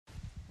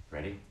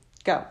Ready?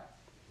 Go.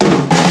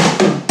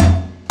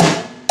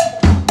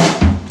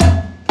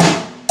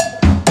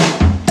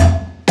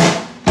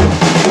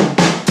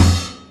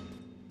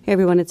 Hey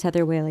everyone, it's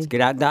Heather Whaley. Frank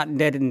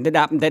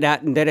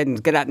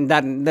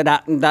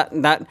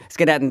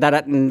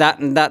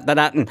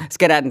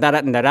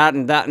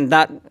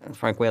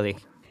Whaley.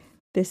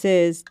 This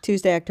is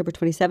Tuesday, October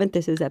 27th.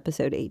 This is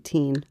episode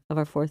 18 of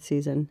our fourth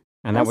season.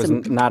 And that was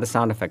not a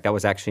sound effect. That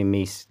was actually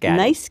me scatting.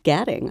 Nice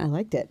scatting. I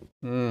liked it.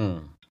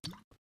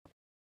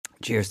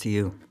 Cheers to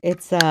you.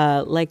 It's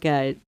like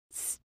a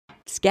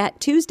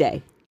scat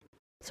Tuesday,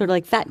 sort of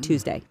like Fat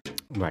Tuesday,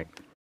 Right.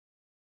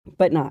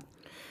 but not.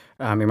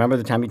 Remember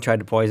the time you tried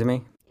to poison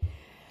me?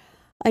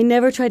 I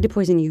never tried to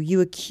poison you. You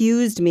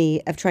accused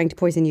me of trying to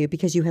poison you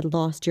because you had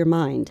lost your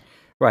mind.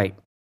 Right.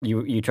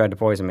 You tried to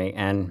poison me.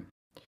 And,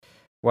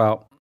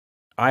 well,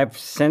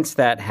 since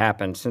that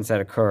happened, since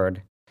that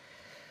occurred,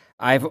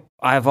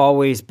 I've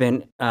always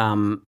been,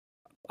 I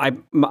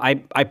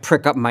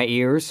prick up my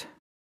ears.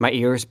 My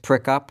ears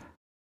prick up,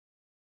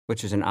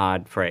 which is an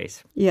odd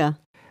phrase. Yeah.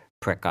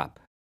 Prick up.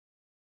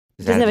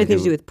 It doesn't have anything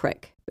to do with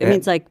prick. It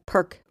means like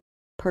perk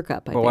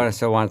up, I think. Why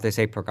don't they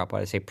say perk up? Why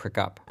do they say prick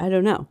up? I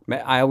don't know.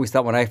 I always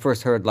thought when I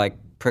first heard, like,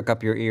 prick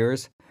up your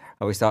ears,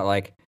 I always thought,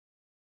 like,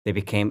 they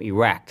became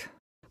erect.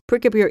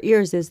 Prick Up Your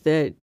Ears is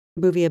the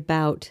movie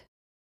about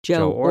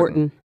Joe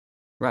Orton.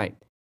 Right.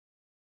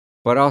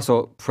 But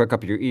also, prick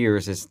up your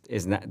ears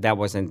is not, that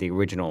wasn't the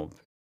origination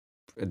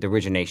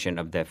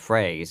of the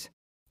phrase.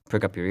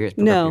 Prick up your ears.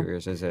 Prick up your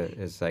ears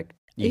is like,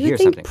 you hear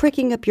think something.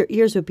 Pricking up your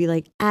ears would be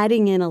like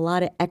adding in a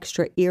lot of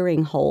extra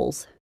earring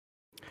holes.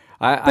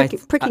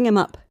 Pricking them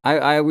up.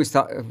 I always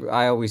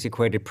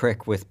equated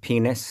prick with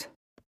penis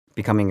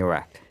becoming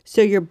erect.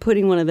 So you're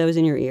putting one of those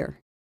in your ear?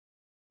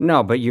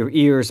 No, but your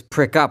ears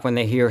prick up when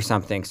they hear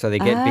something, so they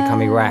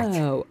become erect.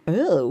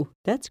 Oh,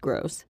 that's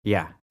gross.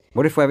 Yeah.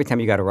 What if every time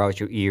you got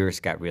aroused, your ears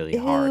got really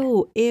hard?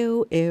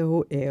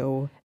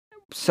 Ew.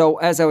 So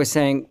as I was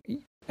saying,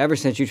 ever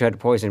since you tried to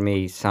poison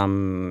me I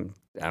don't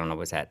know,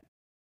 was that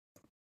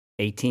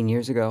 18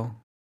 years ago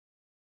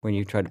when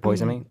you tried to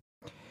poison me?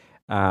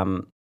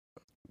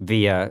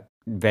 Via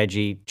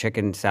veggie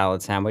chicken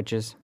salad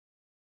sandwiches.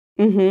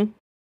 Mm-hmm.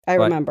 I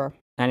remember.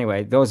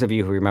 Anyway, those of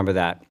you who remember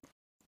that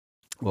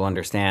will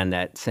understand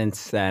that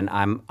since then,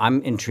 I'm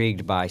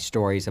intrigued by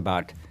stories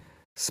about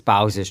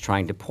spouses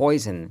trying to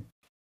poison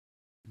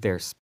their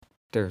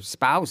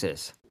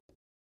spouses.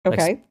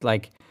 Okay.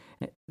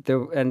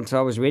 And so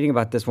I was reading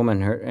about this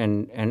woman.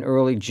 In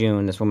early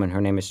June, this woman,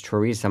 her name is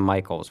Teresa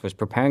Michaels, was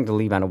preparing to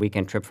leave on a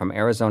weekend trip from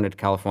Arizona to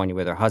California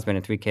with her husband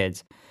and 3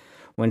 kids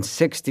when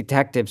 6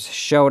 detectives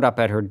showed up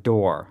at her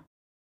door.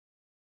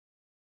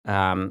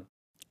 And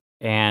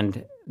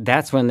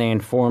that's when they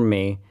informed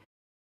me,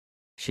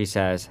 she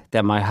says,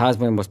 that my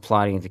husband was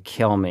plotting to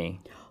kill me.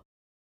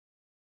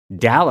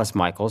 Dallas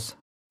Michaels,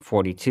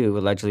 42,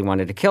 allegedly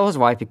wanted to kill his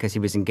wife because he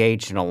was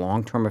engaged in a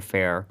long-term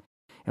affair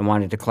and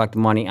wanted to collect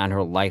money on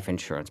her life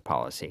insurance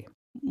policy.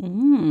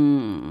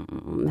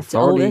 That's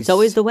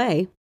always the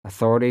way.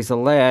 Authorities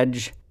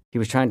allege he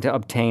was trying to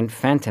obtain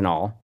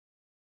fentanyl,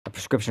 a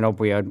prescription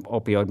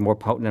opioid more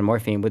potent than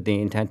morphine, with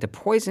the intent to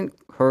poison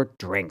her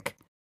drink.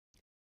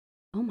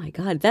 Oh my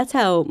God, that's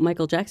how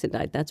Michael Jackson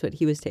died. That's what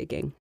he was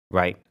taking.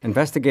 Right.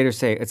 Investigators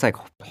say it's like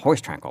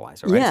horse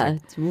tranquilizer, right? Yeah,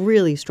 it's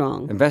really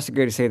strong.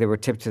 Investigators say they were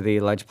tipped to the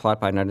alleged plot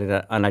by an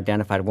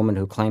unidentified woman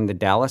who claimed that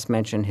Dallas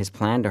mentioned his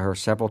plan to her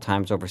several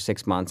times over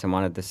 6 months and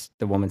wanted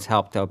the woman's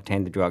help to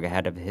obtain the drug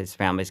ahead of his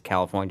family's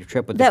California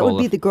trip. That would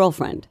be the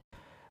girlfriend.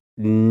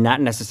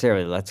 Not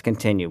necessarily. Let's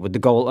continue. With the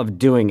goal of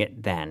doing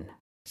it then,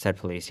 said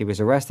police. He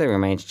was arrested and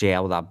remains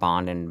jailed without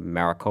bond in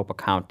Maricopa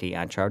County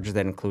on charges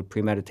that include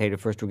premeditated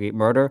first-degree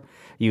murder,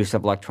 use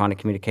of electronic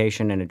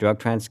communication, and a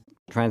drug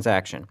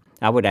transaction.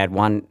 I would add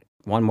one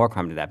more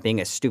crime to that, being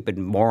a stupid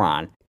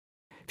moron.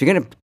 If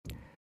you're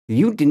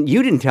you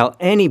didn't tell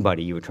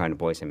anybody you were trying to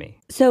poison me.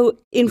 So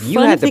in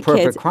front of the kids, you had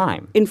the perfect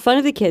crime. In front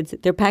of the kids,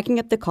 they're packing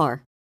up the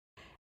car,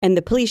 and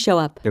the police show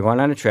up. They're going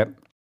on a trip.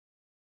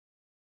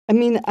 I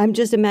mean, I'm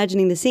just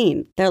imagining the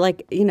scene. They're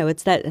like,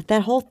 it's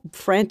that whole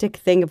frantic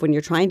thing of when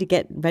you're trying to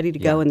get ready to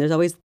go, and there's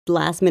always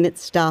last minute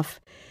stuff,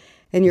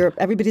 and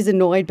everybody's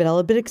annoyed but a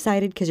little bit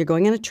excited because you're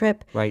going on a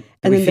trip. Right.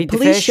 And then the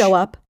police show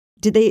up.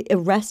 Did they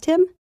arrest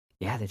him?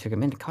 Yeah, they took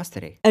him into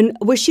custody. And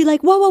was she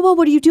like, whoa,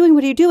 what are you doing?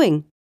 What are you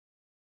doing?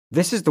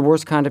 This is the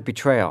worst kind of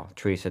betrayal,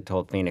 Teresa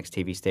told Phoenix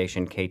TV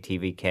station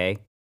KTVK.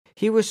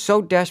 He was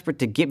so desperate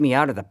to get me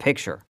out of the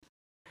picture.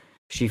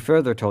 She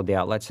further told the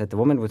outlets that the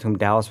woman with whom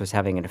Dallas was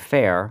having an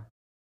affair,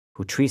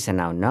 who Teresa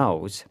now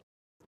knows,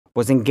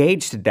 was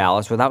engaged to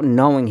Dallas without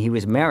knowing he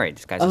was married.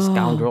 This guy's a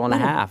scoundrel and a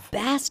half.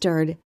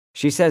 Bastard.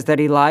 She says that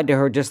he lied to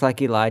her just like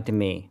he lied to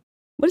me.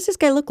 What does this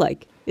guy look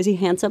like? Is he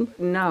handsome?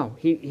 No,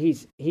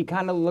 he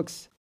kind of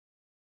looks...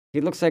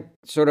 He looks like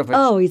sort of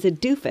he's a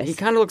doofus. He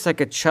kind of looks like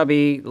a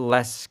chubby,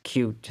 less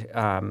cute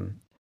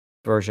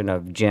version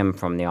of Jim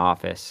from The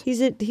Office.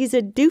 He's a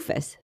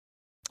doofus.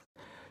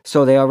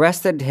 So they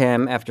arrested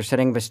him after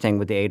setting up a sting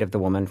with the aid of the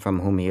woman from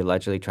whom he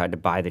allegedly tried to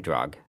buy the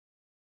drug.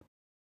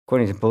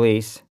 According to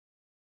police,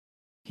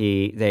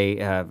 They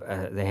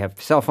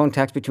have cell phone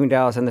text between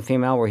Dallas and the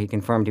female where he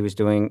confirmed he was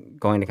going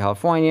to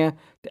California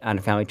on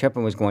a family trip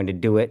and was going to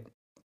do it.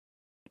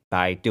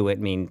 By do it,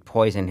 mean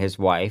poison his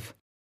wife.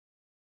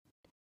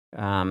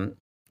 And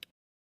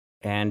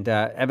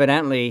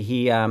evidently,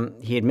 he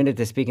admitted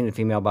to speaking to the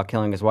female about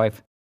killing his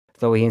wife,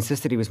 though he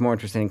insisted he was more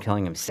interested in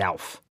killing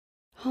himself.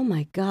 Oh,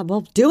 my God.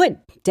 Well, do it,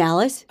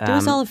 Dallas. Do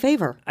us all a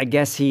favor. I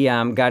guess he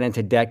got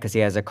into debt because he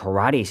has a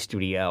karate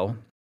studio.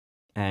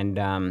 And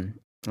I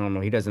don't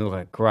know, he doesn't look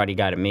like a karate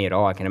guy to me at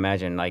all. I can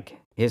imagine, like,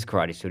 his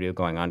karate studio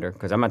going under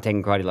because I'm not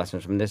taking karate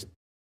lessons from this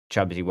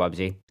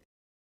chubsy-wubsy.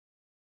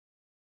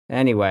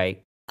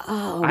 Anyway,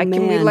 I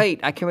can relate.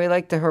 I can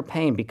relate to her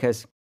pain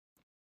because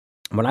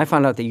when I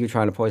found out that you were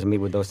trying to poison me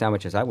with those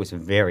sandwiches, I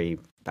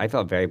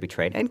felt very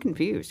betrayed and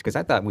confused because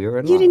I thought we were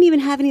in love. You didn't even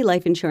have any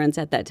life insurance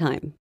at that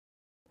time.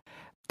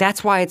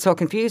 That's why it's so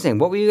confusing.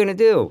 What were you going to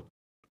do?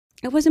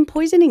 I wasn't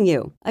poisoning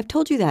you. I've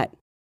told you that.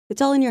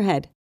 It's all in your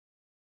head.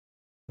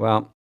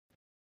 Well,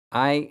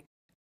 I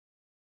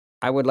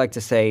would like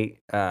to say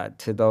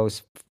to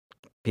those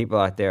people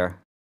out there,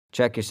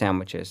 check your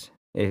sandwiches.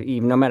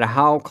 No matter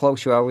how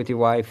close you are with your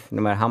wife,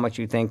 no matter how much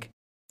you think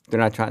they're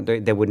not trying,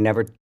 they would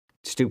never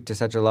stoop to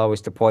such a low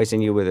as to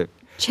poison you with a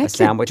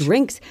sandwich. Check your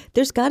drinks.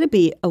 There's got to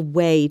be a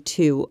way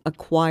to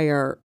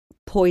acquire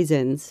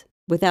poisons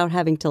without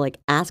having to like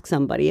ask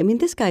somebody. I mean,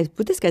 this guy's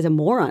a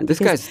moron.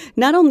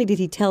 Not only did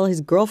he tell his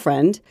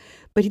girlfriend,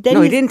 but he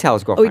didn't tell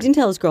his girlfriend. Oh, he didn't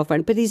tell his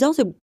girlfriend, but he's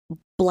also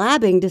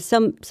blabbing to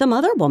some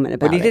other woman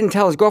about it. But he didn't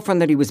tell his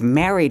girlfriend that he was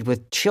married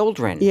with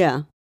children.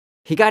 Yeah.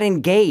 He got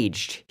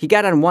engaged. He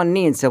got on one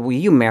knee and said, "Will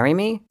you marry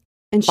me?"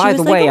 And she was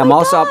like,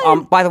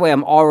 "Oh by the way,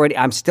 I'm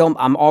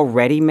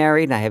already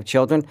married and I have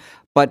children.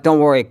 But don't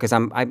worry, because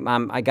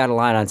I got a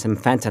line on some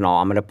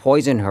fentanyl. I'm going to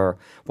poison her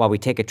while we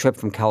take a trip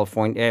from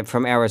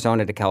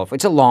Arizona to California.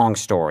 It's a long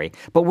story.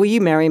 But will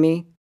you marry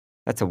me?"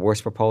 That's the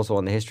worst proposal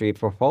in the history of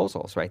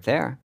proposals, right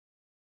there.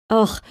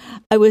 Oh,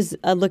 I was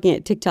looking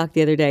at TikTok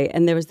the other day,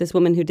 and there was this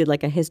woman who did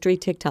like a history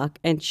TikTok,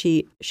 and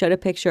she showed a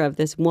picture of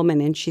this woman,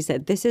 and she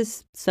said, "This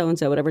is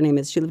so-and-so, whatever her name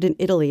is." She lived in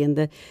Italy in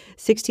the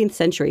 16th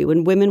century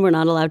when women were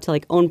not allowed to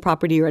like own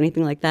property or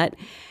anything like that.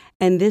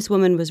 And this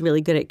woman was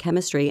really good at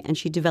chemistry, and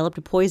she developed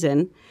a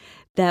poison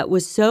that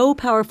was so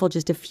powerful,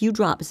 just a few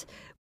drops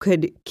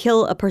could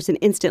kill a person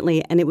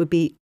instantly, and it would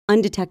be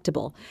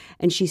undetectable.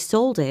 And she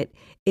sold it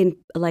in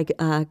like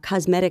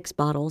cosmetics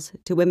bottles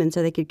to women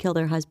so they could kill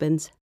their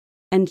husbands.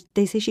 And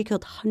they say she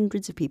killed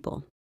hundreds of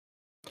people.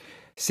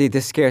 See,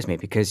 this scares me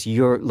because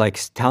you're like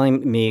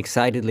telling me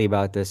excitedly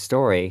about this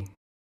story,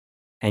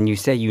 and you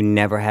say you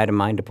never had in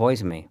mind to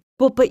poison me.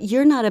 Well, but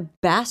you're not a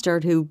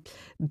bastard who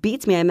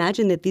beats me. I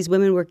imagine that these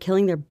women were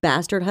killing their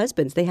bastard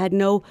husbands. They had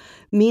no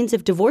means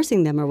of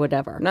divorcing them or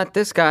whatever. Not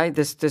this guy,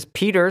 this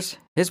Peters.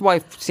 His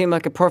wife seemed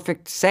like a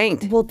perfect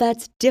saint. Well,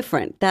 that's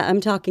different. I'm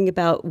talking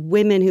about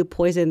women who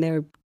poison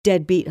their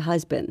deadbeat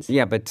husbands.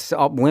 Yeah, but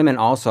women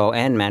also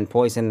and men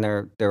poison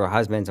their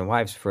husbands and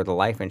wives for the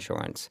life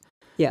insurance.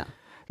 Yeah.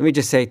 Let me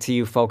just say to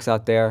you folks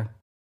out there,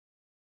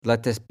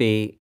 let this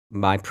be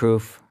my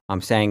proof.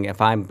 I'm saying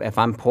if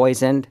I'm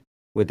poisoned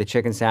with the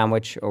chicken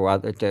sandwich or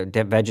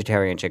the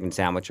vegetarian chicken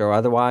sandwich or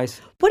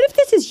otherwise. What if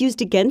this is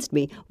used against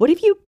me? What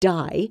if you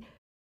die?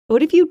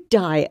 What if you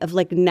die of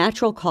like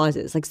natural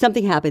causes? Like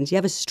something happens, you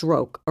have a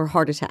stroke or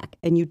heart attack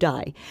and you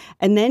die.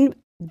 And then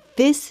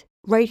this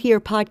right here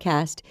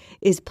podcast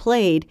is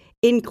played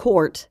in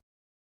court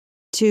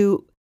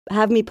to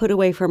have me put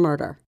away for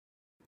murder.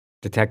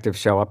 Detectives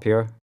show up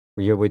here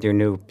with your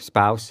new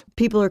spouse.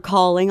 People are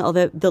calling.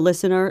 The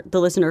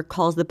listener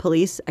calls the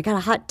police. I got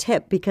a hot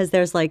tip because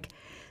there's like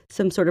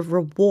some sort of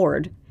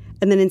reward.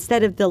 And then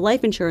instead of the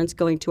life insurance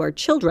going to our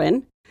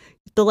children,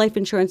 the life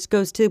insurance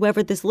goes to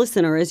whoever this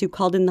listener is who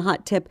called in the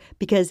hot tip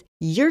because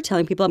you're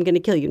telling people I'm going to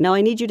kill you. Now, I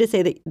need you to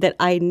say that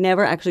I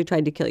never actually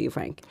tried to kill you,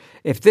 Frank.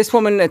 If this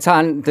woman that's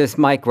on this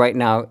mic right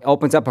now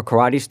opens up a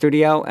karate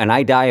studio and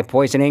I die of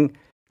poisoning,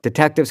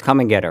 detectives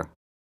come and get her.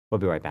 We'll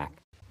be right back.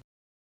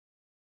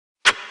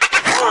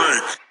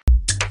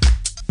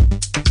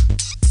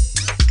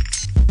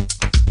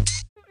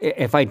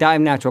 If I die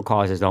of natural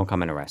causes, don't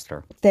come and arrest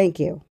her.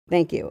 Thank you.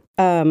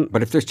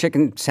 But if there's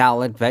chicken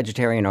salad,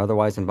 vegetarian or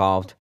otherwise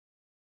involved,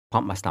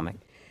 pump my stomach.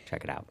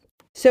 Check it out.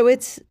 So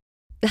it's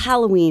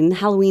Halloween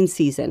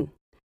season,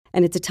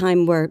 and it's a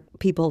time where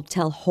people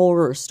tell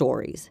horror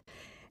stories.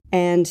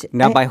 And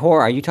now, by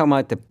horror, are you talking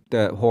about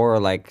the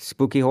horror like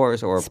spooky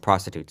horrors or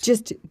prostitutes?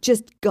 Just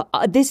go,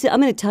 this.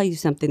 I'm going to tell you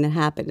something that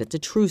happened. It's a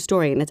true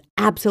story, and it's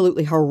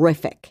absolutely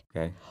horrific.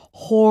 Okay.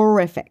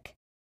 Horrific.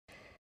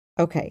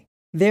 Okay.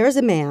 There's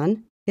a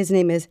man. His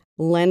name is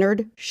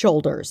Leonard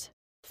Shoulders.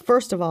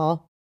 First of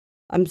all,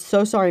 I'm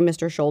so sorry,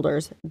 Mr.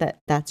 Shoulders,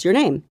 that's your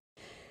name.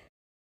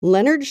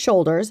 Leonard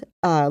Shoulders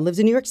lives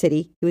in New York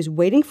City. He was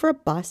waiting for a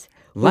bus.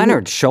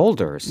 Leonard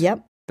Shoulders?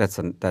 Yep.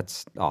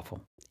 That's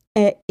awful.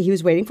 He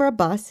was waiting for a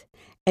bus,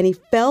 and he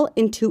fell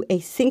into a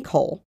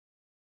sinkhole,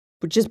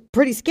 which is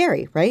pretty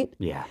scary, right?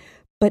 Yeah.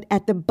 But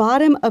at the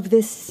bottom of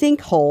this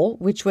sinkhole,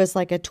 which was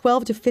like a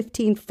 12 to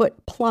 15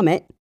 foot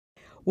plummet,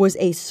 was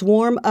a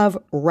swarm of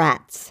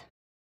rats.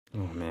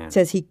 Oh, man. It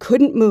says he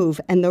couldn't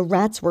move and the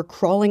rats were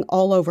crawling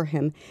all over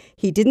him.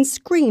 He didn't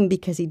scream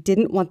because he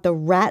didn't want the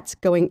rats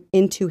going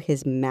into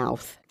his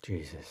mouth.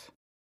 Jesus.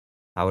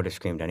 I would have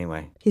screamed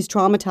anyway. He's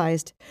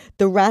traumatized.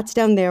 The rats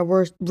down there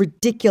were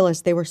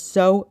ridiculous. They were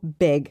so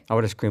big. I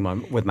would have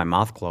screamed with my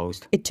mouth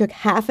closed. It took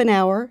half an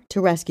hour to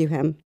rescue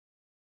him.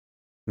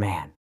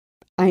 Man.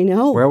 I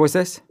know. Where was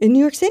this? In New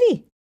York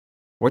City.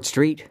 What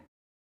street?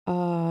 I I'm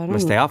don't going to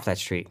know. stay off that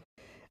street.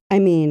 I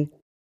mean,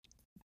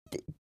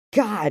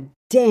 God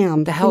damn.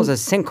 What the hell is a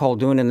sinkhole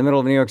doing in the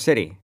middle of New York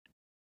City?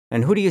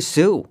 And who do you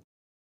sue?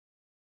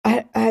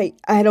 I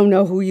don't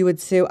know who you would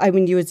sue. I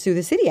mean, you would sue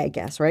the city, I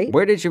guess, right?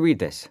 Where did you read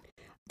this?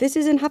 This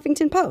is in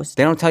Huffington Post.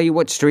 They don't tell you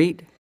what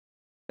street?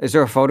 Is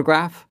there a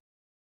photograph?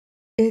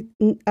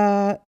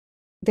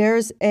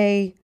 There's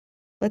a,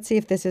 let's see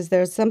if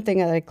there's something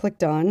that I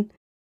clicked on.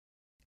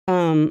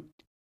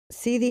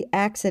 See the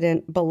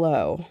accident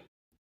below.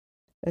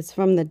 It's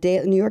from the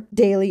New York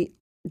Daily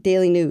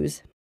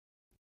News.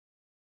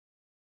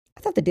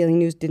 I thought the Daily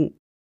News didn't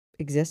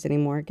exist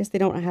anymore. I guess they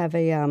don't have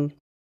a,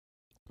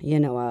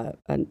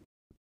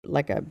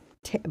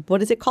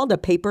 what is it called? A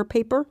paper?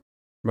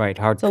 Right,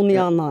 hard. It's only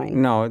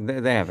online. No,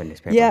 they have a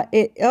newspaper. Yeah,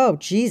 oh,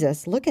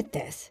 Jesus, look at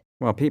this.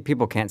 Well,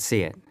 people can't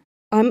see it.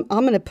 I'm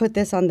going to put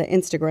this on the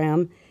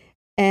Instagram,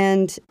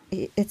 and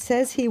it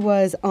says he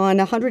was on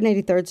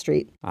 183rd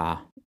Street.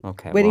 Ah,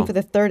 okay. Waiting for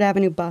the 3rd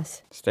Avenue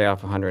bus. Stay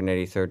off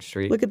 183rd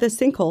Street. Look at this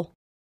sinkhole.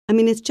 I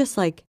mean, it's just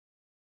like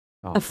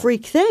Oh, a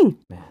freak thing.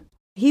 man.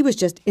 He was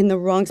just in the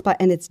wrong spot,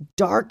 and it's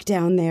dark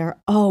down there.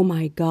 Oh,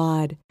 my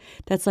God.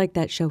 That's like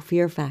that show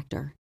Fear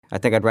Factor. I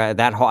think I'd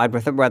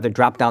rather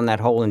drop down that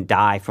hole and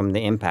die from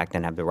the impact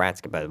than have the rats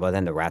get. Well,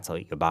 then the rats will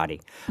eat your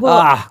body.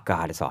 Well,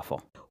 God, it's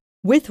awful.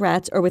 With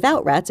rats or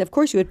without rats, of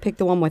course you would pick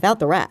the one without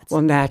the rats.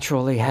 Well,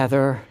 naturally,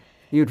 Heather,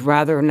 you'd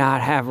rather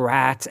not have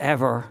rats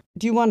ever.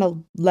 Do you want a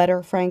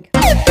letter, Frank?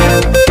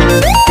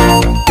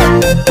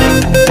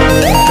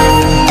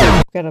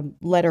 Got a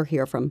letter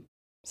here from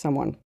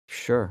someone.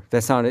 Sure.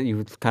 That sounded,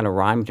 you kind of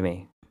rhymed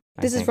me.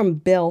 This is from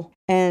Bill.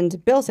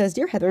 And Bill says,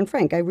 Dear Heather and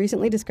Frank, I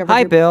recently discovered...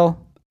 Hi, Bill.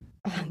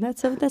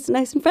 That's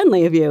nice and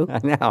friendly of you. I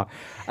know.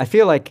 I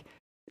feel like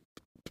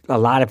a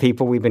lot of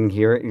people we've been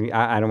hearing,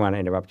 I don't want to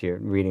interrupt you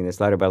reading this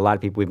letter, but a lot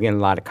of people, we've gotten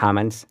a lot of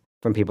comments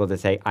from people that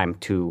say, I'm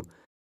too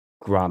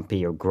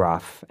grumpy or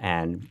gruff.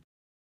 And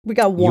we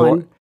got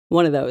one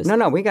of those.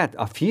 No, we got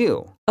a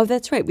few. Oh,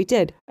 that's right. We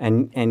did.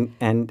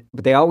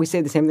 But they always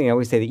say the same thing. They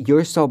always say that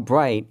you're so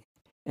bright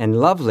and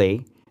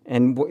lovely,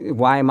 and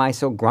why am I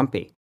so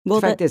grumpy? Well,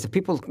 the fact is, if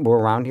people were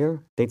around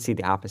here, they'd see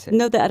the opposite.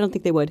 No, I don't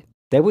think they would.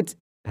 They would,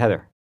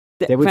 Heather,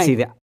 they would Frank.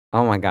 see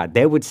oh my God,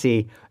 they would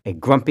see a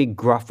grumpy,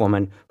 gruff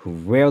woman who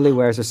rarely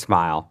wears a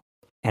smile,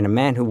 and a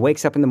man who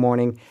wakes up in the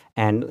morning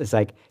and is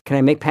like, can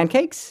I make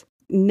pancakes?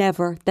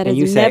 Never. That And is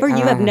you say, never,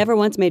 you have never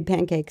once made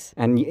pancakes.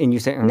 And you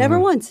say, Never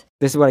once.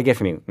 This is what I get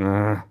from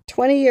you.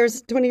 20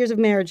 years of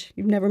marriage,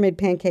 you've never made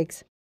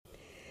pancakes.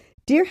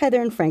 Dear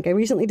Heather and Frank, I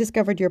recently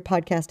discovered your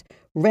podcast,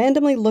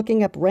 randomly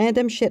looking up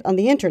random shit on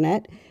the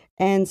internet,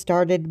 and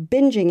started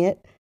binging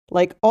it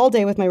like all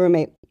day with my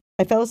roommate.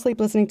 I fell asleep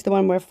listening to the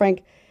one where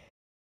Frank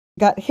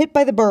got hit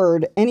by the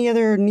bird. Any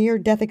other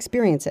near-death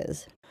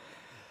experiences?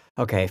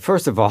 Okay,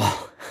 first of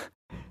all,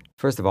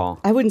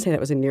 I wouldn't say that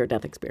was a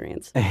near-death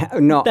experience.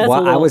 no, That's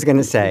well, I was going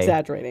to say,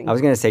 exaggerating. I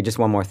was going to say just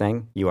one more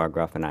thing. You are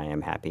gruff and I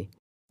am happy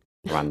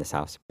around this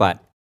house,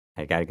 but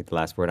I got to get the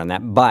last word on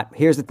that. But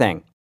here's the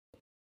thing.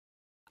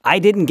 I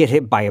didn't get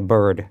hit by a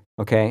bird,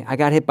 okay? I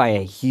got hit by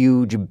a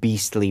huge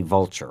beastly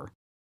vulture.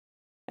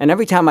 And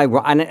every time I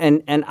run,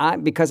 and I,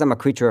 because I'm a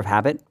creature of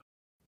habit,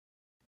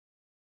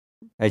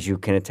 as you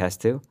can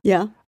attest to,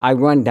 Yeah. I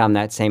run down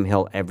that same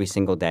hill every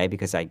single day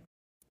because I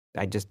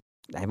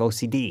have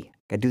OCD.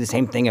 I do the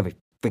same thing every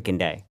freaking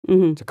day.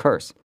 Mm-hmm. It's a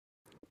curse.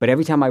 But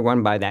every time I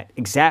run by that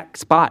exact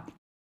spot,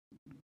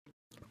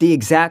 the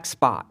exact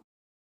spot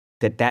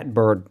that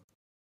bird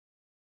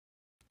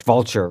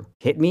vulture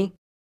hit me,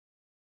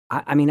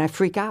 I mean, I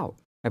freak out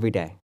every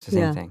day. It's the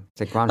same thing.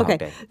 It's like Groundhog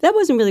Day. That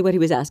wasn't really what he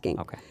was asking.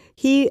 Okay.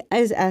 He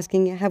is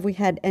asking, have we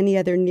had any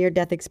other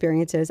near-death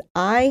experiences?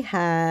 I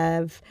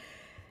have,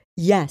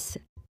 yes.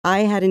 I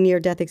had a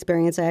near-death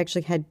experience. I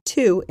actually had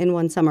 2 in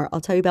one summer. I'll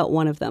tell you about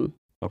one of them.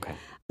 Okay.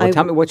 Well,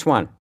 tell me which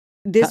one.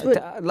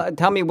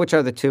 Tell me which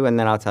are the 2, and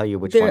then I'll tell you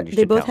which one you should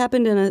They both tell.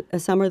 happened in a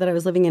summer that I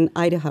was living in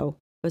Idaho.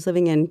 I was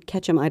living in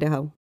Ketchum,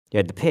 Idaho. You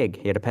had the pig.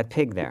 You had a pet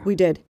pig there. We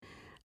did.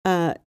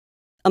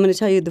 I'm going to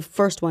tell you the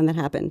first one that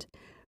happened.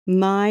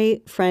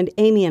 My friend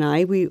Amy and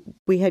I, we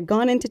had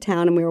gone into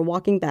town and we were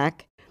walking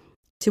back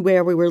to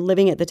where we were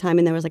living at the time,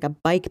 and there was like a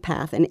bike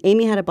path. And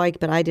Amy had a bike,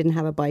 but I didn't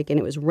have a bike, and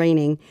it was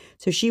raining.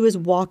 So she was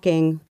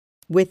walking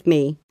with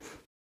me,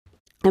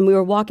 and we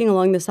were walking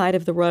along the side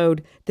of the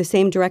road, the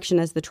same direction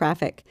as the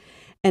traffic.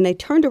 And I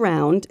turned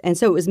around, and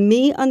so it was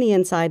me on the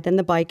inside, then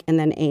the bike, and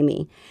then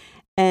Amy.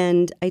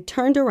 And I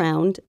turned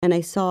around, and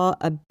I saw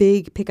a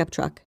big pickup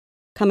truck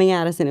coming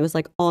at us, and it was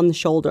like on the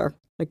shoulder,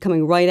 like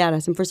coming right at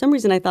us. And for some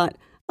reason, I thought,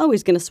 oh,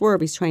 he's going to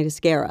swerve. He's trying to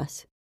scare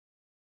us.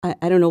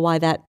 I don't know why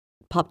that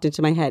popped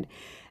into my head.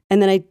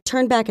 And then I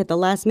turned back at the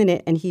last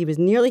minute, and he was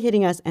nearly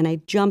hitting us, and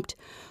I jumped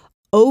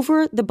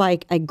over the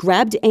bike. I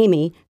grabbed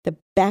Amy. The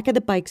back of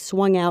the bike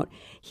swung out.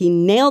 He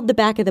nailed the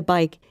back of the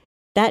bike.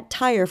 That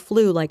tire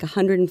flew like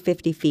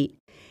 150 feet.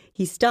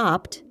 He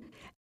stopped,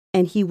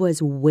 and he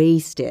was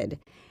wasted.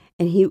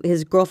 And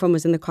his girlfriend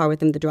was in the car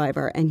with him, the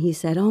driver, and he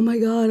said, oh my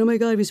God.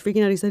 He was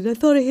freaking out. He said, I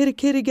thought I hit a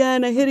kid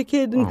again. I hit a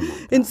kid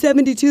in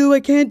 72.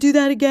 I can't do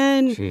that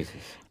again. Jesus.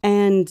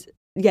 And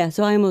yeah,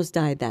 so I almost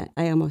died.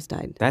 I almost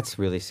died. That's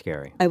really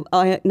scary.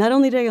 I not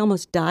only did I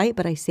almost die,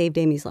 but I saved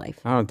Amy's life.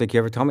 I don't think you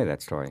ever told me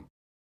that story.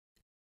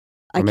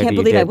 I can't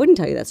believe I wouldn't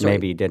tell you that story.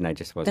 Maybe you did and I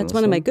just wasn't That's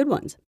one of my good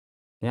ones.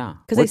 Yeah.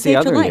 Because I saved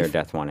her life. What's the other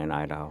near-death one in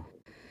Idaho?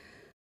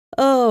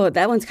 Oh,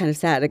 that one's kind of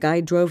sad. A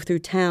guy drove through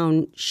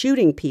town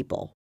shooting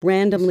people,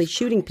 randomly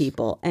shooting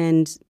people.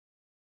 And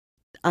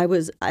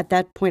at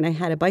that point, I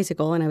had a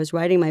bicycle and I was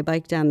riding my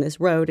bike down this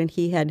road, and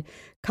he had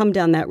come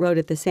down that road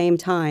at the same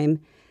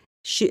time.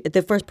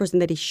 The first person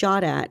that he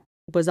shot at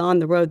was on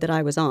the road that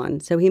I was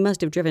on. So he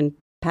must have driven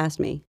past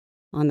me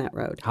on that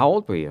road. How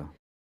old were you?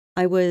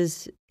 I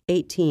was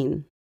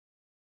 18.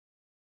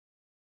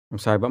 I'm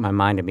sorry, but my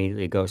mind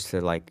immediately goes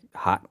to like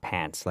hot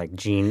pants, like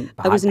jean.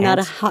 I was not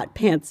a hot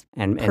pants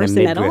and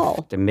person at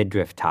all. The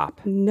midriff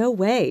top. No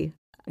way.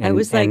 I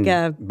was like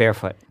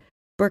barefoot.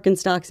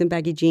 Birkenstocks and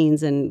baggy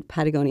jeans and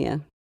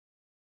Patagonia.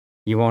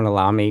 You won't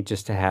allow me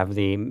just to have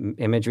the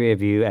imagery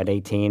of you at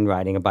 18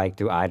 riding a bike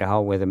through Idaho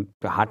with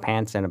hot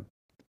pants and a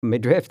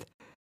midriff?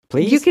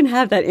 Please? You can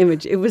have that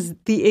image. It was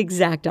the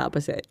exact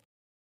opposite.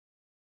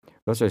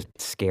 Those are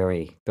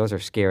scary. Those are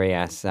scary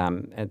ass.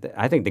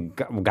 I think the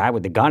guy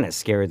with the gun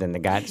is scarier than the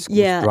guy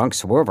drunk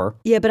swerver.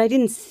 Yeah, but I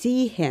didn't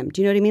see him.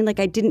 Do you know what I mean? Like,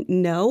 I didn't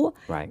know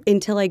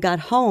until I got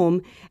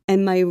home,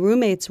 and my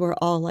roommates were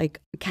all like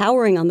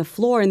cowering on the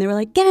floor, and they were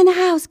like, "Get in the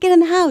house! Get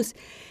in the house!"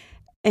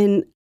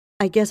 And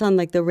I guess on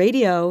like the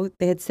radio,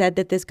 they had said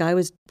that this guy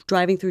was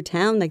driving through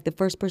town. Like the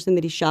first person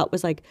that he shot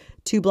was like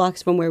 2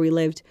 blocks from where we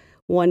lived,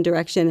 one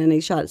direction, and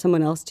he shot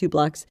someone else 2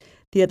 blocks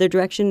the other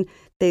direction.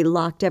 They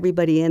locked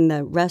everybody in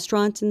the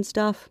restaurants and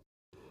stuff.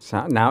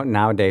 So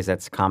nowadays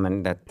that's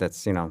common.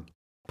 That's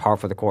par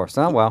for the course.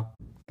 Oh well,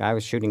 guy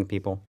was shooting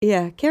people.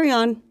 Yeah, carry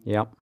on.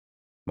 Yep.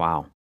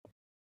 Wow.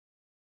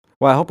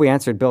 Well, I hope we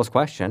answered Bill's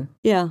question.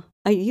 Yeah,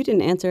 you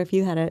didn't answer if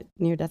you had a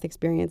near-death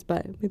experience,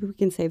 but maybe we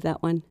can save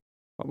that one.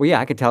 Well,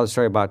 yeah, I could tell the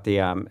story about the.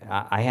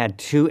 I had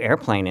 2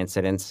 airplane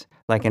incidents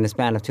like in the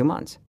span of 2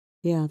 months.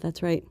 Yeah,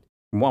 that's right.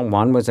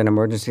 One was an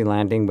emergency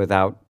landing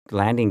without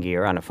landing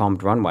gear on a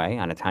foamed runway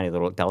on a tiny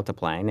little Delta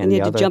plane. And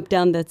you had to jump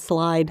down the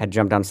slide. Had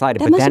jumped down the slide.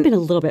 That must have been a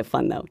little bit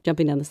fun, though,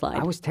 jumping down the slide.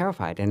 I was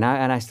terrified, and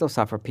I still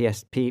suffer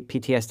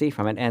PTSD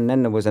from it. And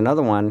then there was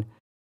another one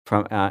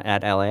from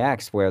at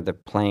LAX where the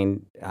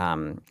plane,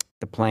 what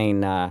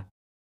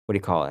do you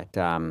call it?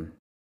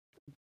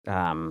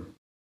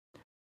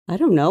 I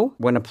don't know.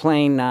 When a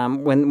plane,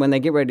 when they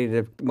get ready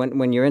to,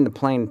 when you're in the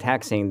plane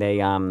taxiing,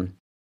 they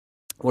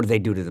what do they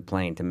do to the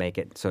plane to make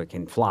it so it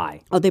can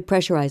fly? Oh, they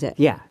pressurize it.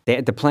 Yeah,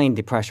 the plane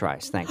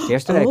depressurized. Thanks.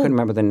 Yesterday I couldn't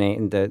remember the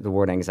name, the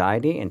word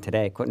anxiety, and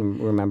today I couldn't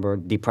remember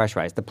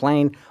depressurized. The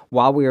plane,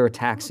 while we were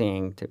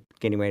taxiing,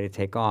 getting ready to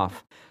take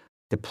off,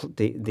 the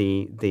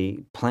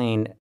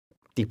plane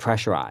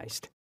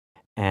depressurized,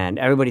 and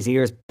everybody's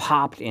ears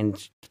popped,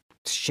 and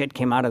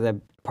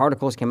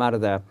particles came out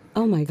of the.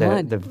 Oh my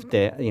God.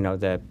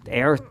 The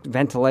air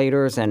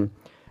ventilators and.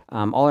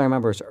 All I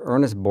remember is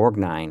Ernest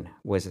Borgnine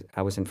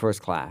I was in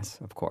first class,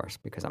 of course,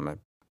 because I'm a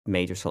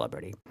major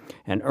celebrity.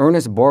 And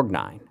Ernest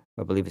Borgnine,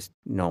 I believe is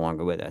no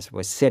longer with us,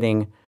 was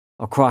sitting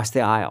across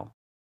the aisle.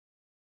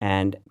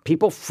 And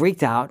people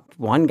freaked out.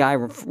 One guy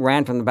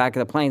ran from the back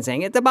of the plane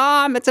saying, "It's a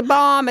bomb! It's a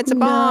bomb! It's a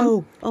bomb!"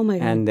 No. Oh my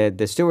God. And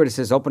the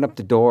stewardesses opened up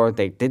the door.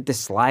 They did the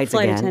slides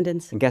again. Flight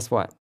attendants. And guess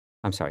what?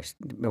 I'm sorry.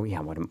 Yeah,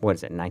 what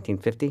is it,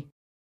 1950?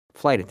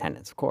 Flight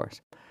attendants, of course.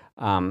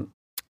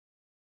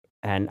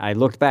 And I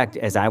looked back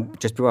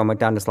just before I went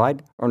down the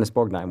slide. Ernest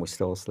Borgnine was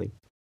still asleep.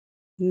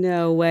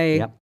 No way.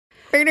 Yep.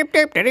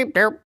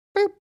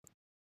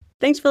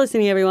 Thanks for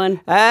listening,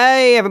 everyone.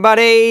 Hey,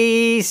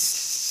 everybody.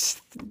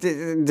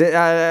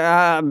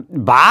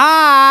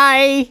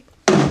 Bye.